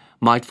Féin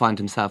might find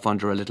himself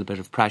under a little bit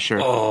of pressure.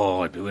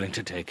 Oh, I'd be willing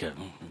to take a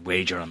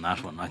wager on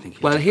that one. I think.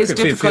 His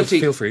difficulty.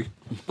 Feel free.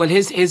 Well,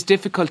 his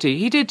difficulty.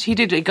 He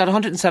got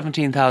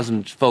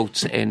 117,000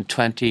 votes in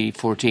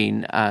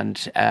 2014,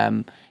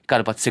 and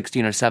got about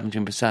 16 or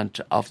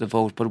 17% of the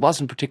vote, but it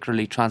wasn't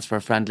particularly transfer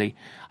friendly.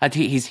 I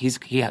think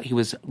he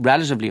was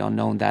relatively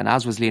unknown then,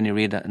 as was Leonie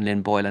Reid and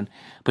Lynn Boylan.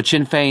 But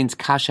Sinn Féin's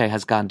cachet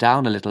has gone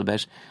down a little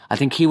bit. I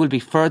think he will be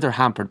further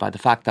hampered by the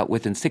fact that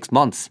within 6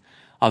 months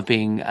of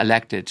being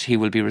elected, he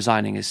will be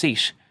resigning his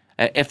seat,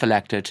 if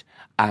elected,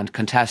 and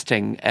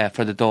contesting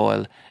for the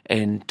Dáil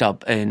in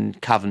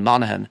Cavan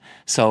Monaghan.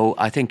 So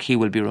I think he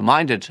will be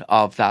reminded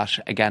of that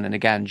again and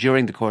again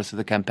during the course of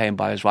the campaign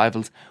by his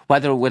rivals.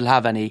 Whether it will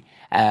have any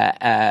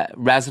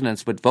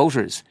resonance with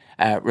voters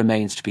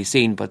remains to be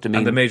seen. But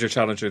and the major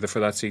challenger for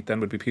that seat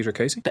then would be Peter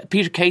Casey?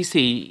 Peter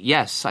Casey,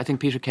 yes. I think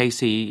Peter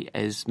Casey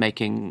is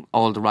making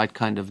all the right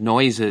kind of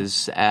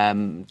noises.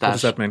 What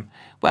does that mean?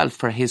 Well,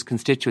 for his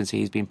constituency,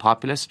 he's been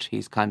populist.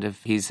 He's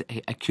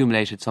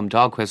accumulated some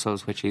dog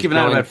whistles, which he's giving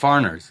out about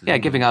foreigners. Yeah,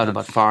 giving out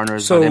about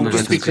foreigners. So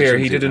just to be clear,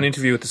 he did an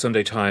interview with the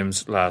Sunday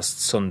Times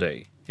last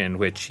Sunday in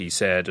which he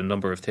said a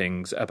number of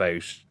things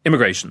about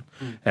immigration.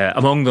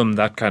 Among them,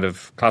 that kind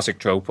of classic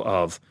trope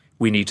of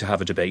we need to have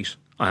a debate,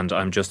 and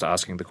I'm just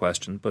asking the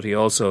question. But he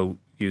also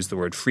used the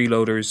word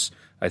freeloaders,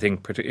 I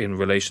think, in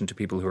relation to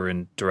people who are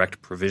in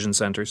direct provision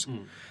centres.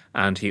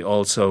 And he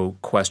also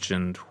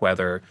questioned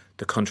whether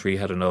the country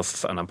had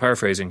enough, and I'm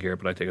paraphrasing here,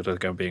 but I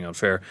think I'm being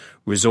unfair,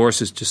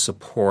 resources to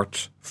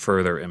support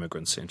further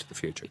immigrants into the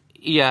future.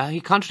 Yeah, he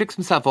contradicts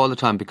himself all the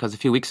time, because a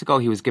few weeks ago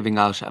he was giving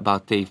out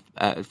about the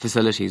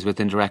facilities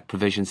within direct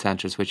provision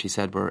centres, which he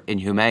said were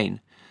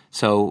inhumane.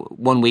 So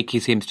 1 week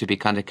he seems to be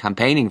kind of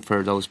campaigning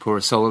for those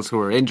poor souls who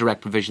are in direct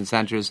provision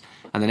centres,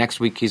 and the next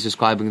week he's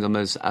describing them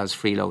as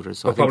freeloaders.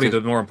 So probably the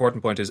more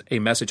important point is a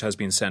message has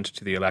been sent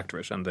to the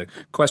electorate, and the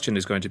question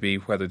is going to be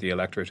whether the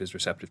electorate is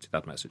receptive to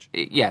that message.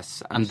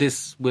 Yes. And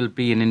this will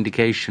be an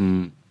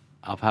indication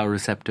of how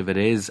receptive it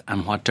is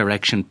and what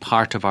direction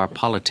part of our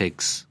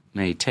politics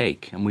may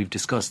take. And we've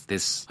discussed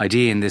this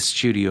idea in this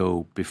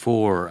studio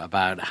before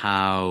about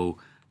how,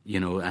 you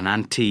know, an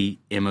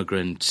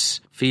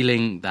anti-immigrant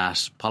feeling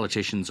that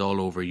politicians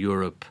all over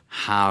Europe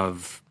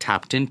have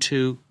tapped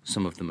into,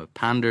 some of them have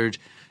pandered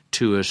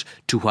to it,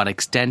 to what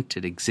extent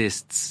it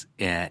exists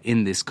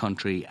in this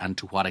country and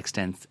to what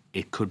extent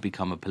it could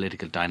become a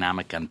political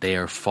dynamic and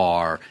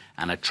therefore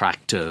an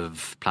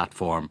attractive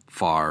platform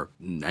for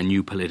a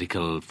new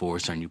political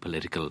force or new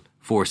political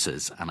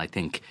forces. And I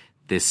think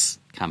this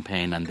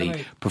campaign and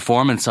the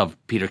performance of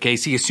Peter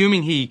Casey,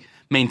 assuming he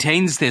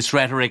maintains this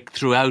rhetoric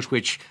throughout,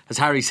 which, as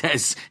Harry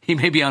says, he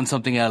may be on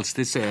something else. It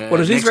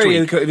is very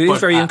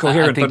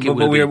incoherent.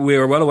 But we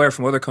are well aware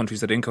from other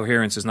countries that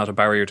incoherence is not a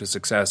barrier to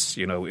success.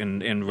 You know,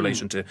 in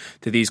relation to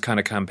these kind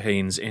of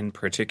campaigns in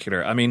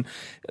particular. I mean,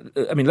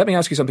 let me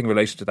ask you something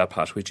related to that,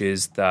 Pat, which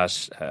is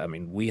that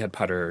we had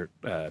Peadar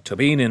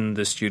Tobin in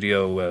the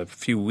studio a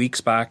few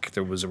weeks back.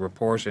 There was a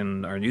report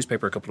in our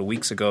newspaper a couple of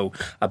weeks ago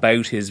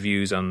about his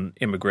views on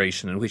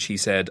immigration, in which he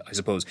said,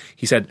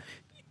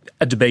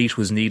 a debate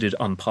was needed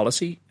on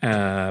policy,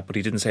 but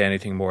he didn't say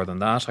anything more than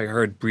that. I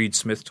heard Breed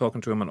Smith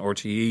talking to him on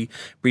RTE.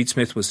 Breed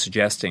Smith was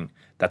suggesting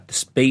that the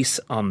space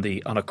on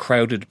a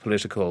crowded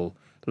political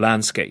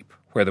landscape,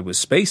 where there was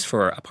space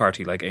for a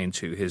party like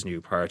Aontú, his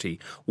new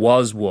party,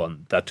 was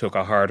one that took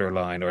a harder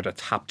line or that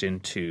tapped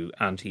into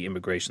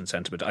anti-immigration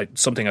sentiment.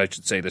 Something I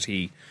should say that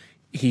he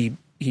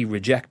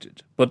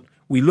rejected. But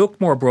we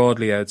look more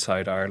broadly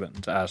outside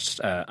Ireland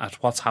at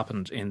what's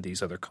happened in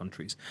these other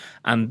countries.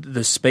 And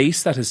the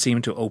space that has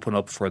seemed to open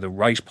up for the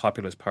right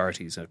populist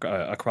parties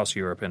across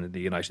Europe and in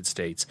the United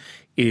States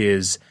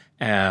is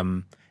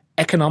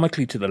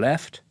economically to the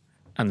left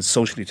and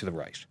socially to the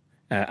right.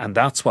 And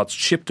that's what's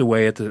chipped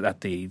away at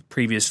the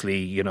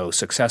previously,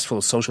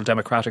 successful social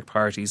democratic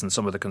parties and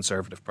some of the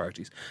conservative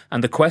parties.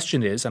 And the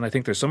question is, and I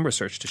think there's some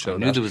research to show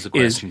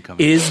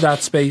is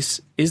that space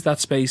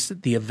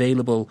the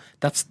available?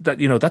 That's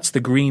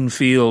the green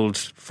field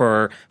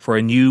for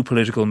a new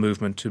political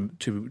movement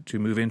to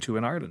move into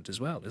in Ireland as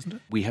well, isn't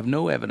it? We have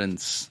no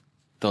evidence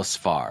thus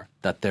far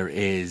that there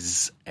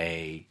is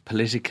a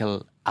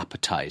political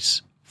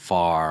appetite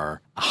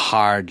for a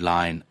hard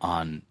line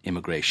on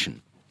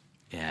immigration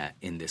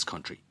in this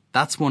country.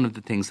 That's one of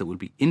the things that will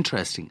be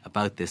interesting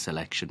about this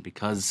election,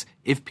 because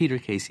if Peter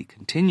Casey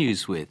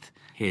continues with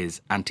his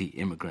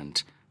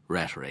anti-immigrant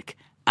rhetoric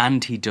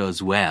and he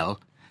does well,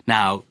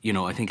 now,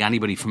 I think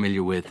anybody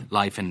familiar with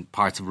life in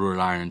parts of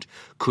rural Ireland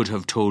could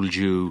have told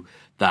you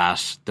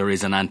that there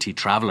is an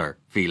anti-traveller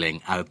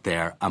feeling out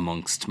there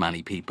amongst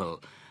many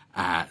people.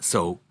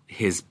 So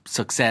his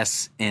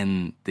success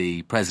in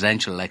the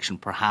presidential election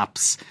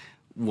perhaps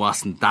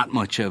wasn't that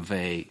much of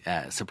a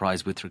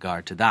surprise with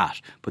regard to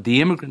that. But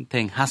the immigrant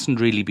thing hasn't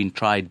really been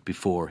tried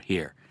before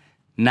here.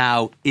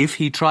 Now, if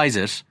he tries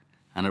it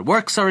and it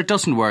works or it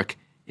doesn't work,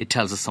 it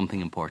tells us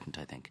something important,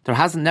 I think. There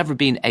hasn't never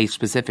been a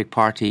specific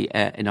party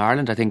in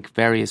Ireland. I think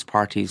various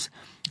parties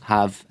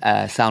have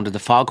sounded the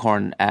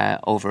foghorn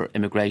over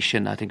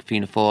immigration. I think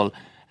Fianna Fáil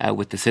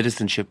with the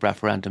citizenship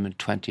referendum in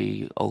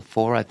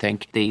 2004, I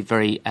think, the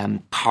very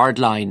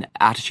hardline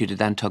attitude it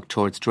then took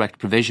towards direct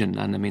provision.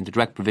 And I mean, the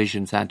direct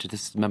provision centre,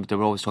 remember they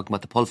were always talking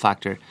about the pull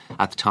factor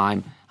at the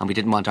time, and we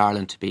didn't want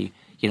Ireland to be,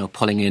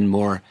 pulling in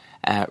more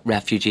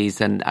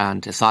refugees and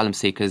asylum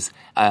seekers,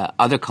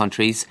 other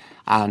countries,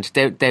 and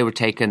they were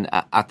taken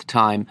at the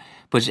time.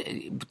 But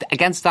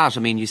against that, I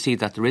mean, you see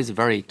that there is a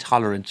very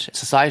tolerant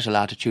societal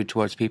attitude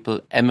towards people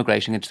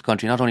emigrating into the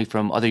country, not only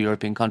from other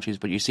European countries,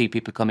 but you see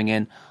people coming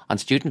in on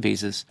student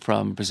visas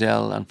from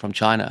Brazil and from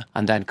China,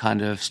 and then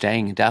kind of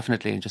staying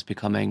indefinitely and just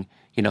becoming,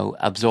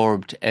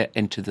 absorbed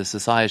into the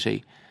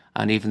society.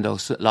 And even though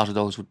a lot of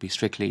those would be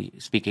strictly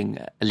speaking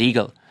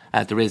illegal,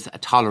 there is a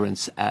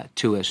tolerance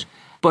to it.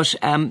 But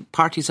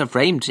parties have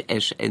framed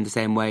it in the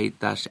same way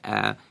that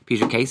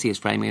Peter Casey is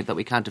framing it, that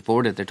we can't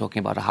afford it. They're talking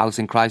about a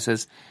housing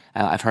crisis.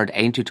 I've heard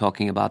Aintu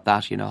talking about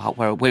that.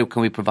 Where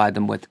can we provide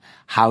them with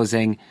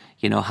housing?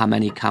 How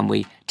many can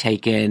we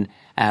take in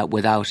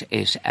without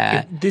it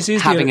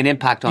having an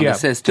impact on the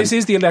system? This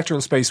is the electoral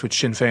space which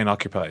Sinn Féin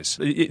occupies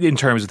in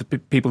terms of the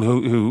people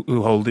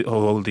who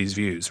hold these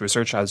views.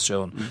 Research has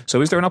shown.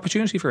 So is there an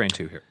opportunity for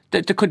Aintu here?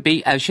 There could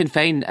be. Sinn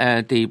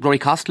Féin, the Rory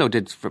Costello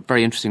did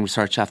very interesting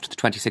research after the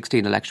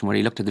 2016 election where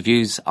he looked at the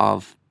views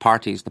of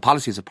parties, the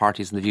policies of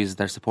parties and the views of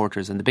their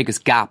supporters, and the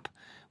biggest gap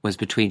was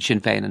between Sinn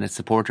Féin and its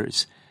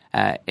supporters.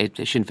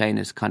 Sinn Féin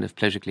is kind of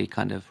politically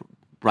kind of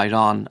right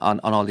on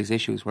all these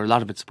issues, where a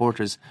lot of its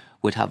supporters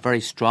would have very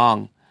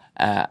strong,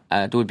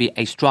 there would be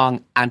a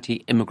strong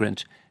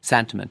anti-immigrant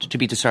sentiment to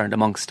be discerned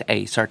amongst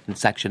a certain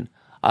section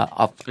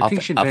of I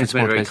think Sinn Féin's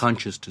made a very base.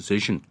 conscious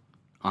decision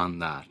on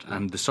that,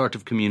 and the sort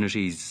of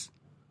communities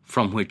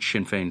from which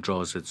Sinn Féin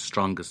draws its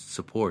strongest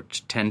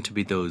support tend to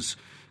be those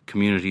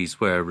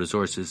communities where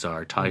resources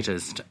are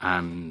tightest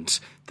and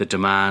the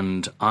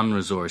demand on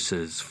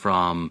resources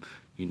from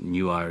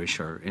new Irish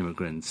or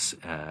immigrants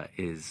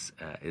is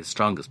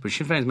strongest. But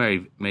Sinn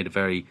Féin's made a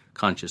very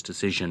conscious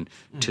decision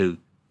to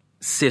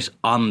sit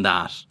on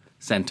that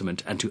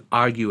sentiment and to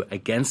argue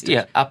against it.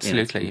 Yeah,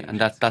 absolutely. And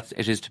that's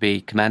it is to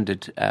be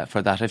commended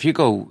for that. If you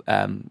go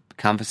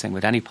canvassing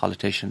with any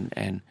politician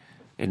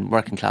in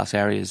working class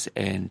areas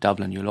in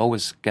Dublin, you'll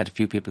always get a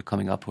few people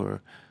coming up who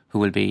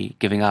will be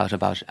giving out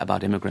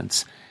about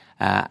immigrants.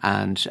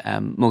 And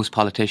most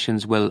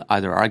politicians will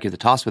either argue the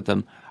toss with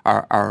them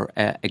or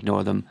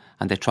ignore them,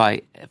 and they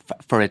try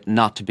for it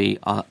not to be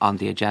on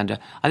the agenda.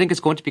 I think it's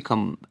going to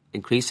become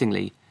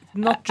increasingly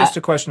not just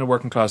a question of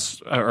working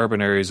class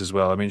urban areas as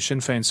well. I mean, Sinn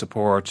Féin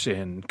support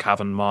in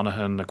Cavan,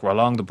 Monaghan,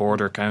 along the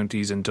border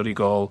counties in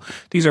Donegal.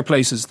 These are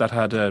places that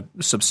had a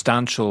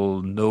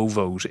substantial no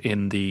vote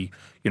in the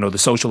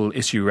social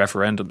issue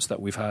referendums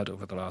that we've had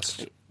over the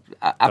last.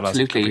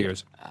 Absolutely.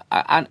 Years.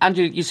 And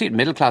you see it in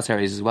middle class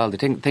areas as well. The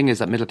thing is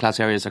that middle class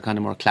areas are kind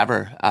of more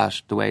clever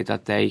at the way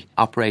that they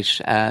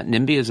operate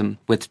NIMBYism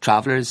with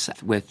travellers,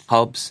 with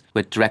hubs,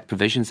 with direct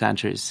provision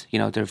centres.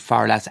 They're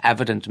far less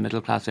evident in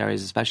middle class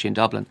areas, especially in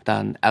Dublin,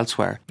 than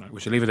elsewhere. Right, we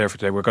should leave it there for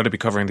today. We're going to be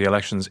covering the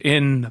elections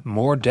in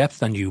more depth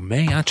than you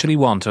may actually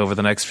want over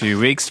the next few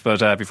weeks.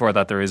 But before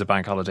that, there is a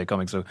bank holiday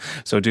coming,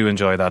 so do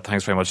enjoy that.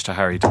 Thanks very much to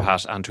Harry, to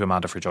Pat and to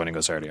Amanda for joining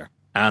us earlier.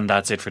 And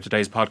that's it for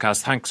today's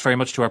podcast. Thanks very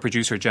much to our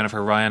producer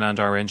Jennifer Ryan and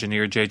our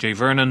engineer JJ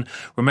Vernon.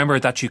 Remember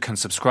that you can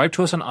subscribe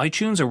to us on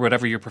iTunes or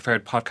whatever your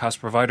preferred podcast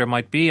provider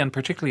might be, and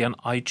particularly on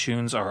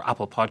iTunes or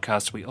Apple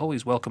Podcasts. We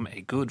always welcome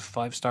a good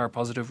 5-star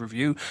positive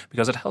review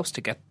because it helps to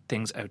get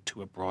things out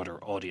to a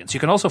broader audience. You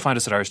can also find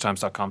us at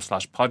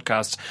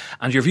irishtimes.com/podcasts,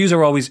 and your views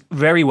are always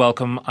very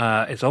welcome.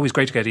 It's always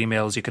great to get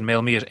emails. You can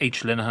mail me at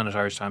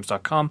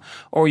hlinehan@irishtimes.com,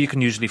 or you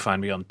can usually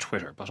find me on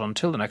Twitter. But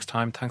until the next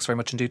time, thanks very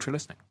much indeed for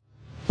listening.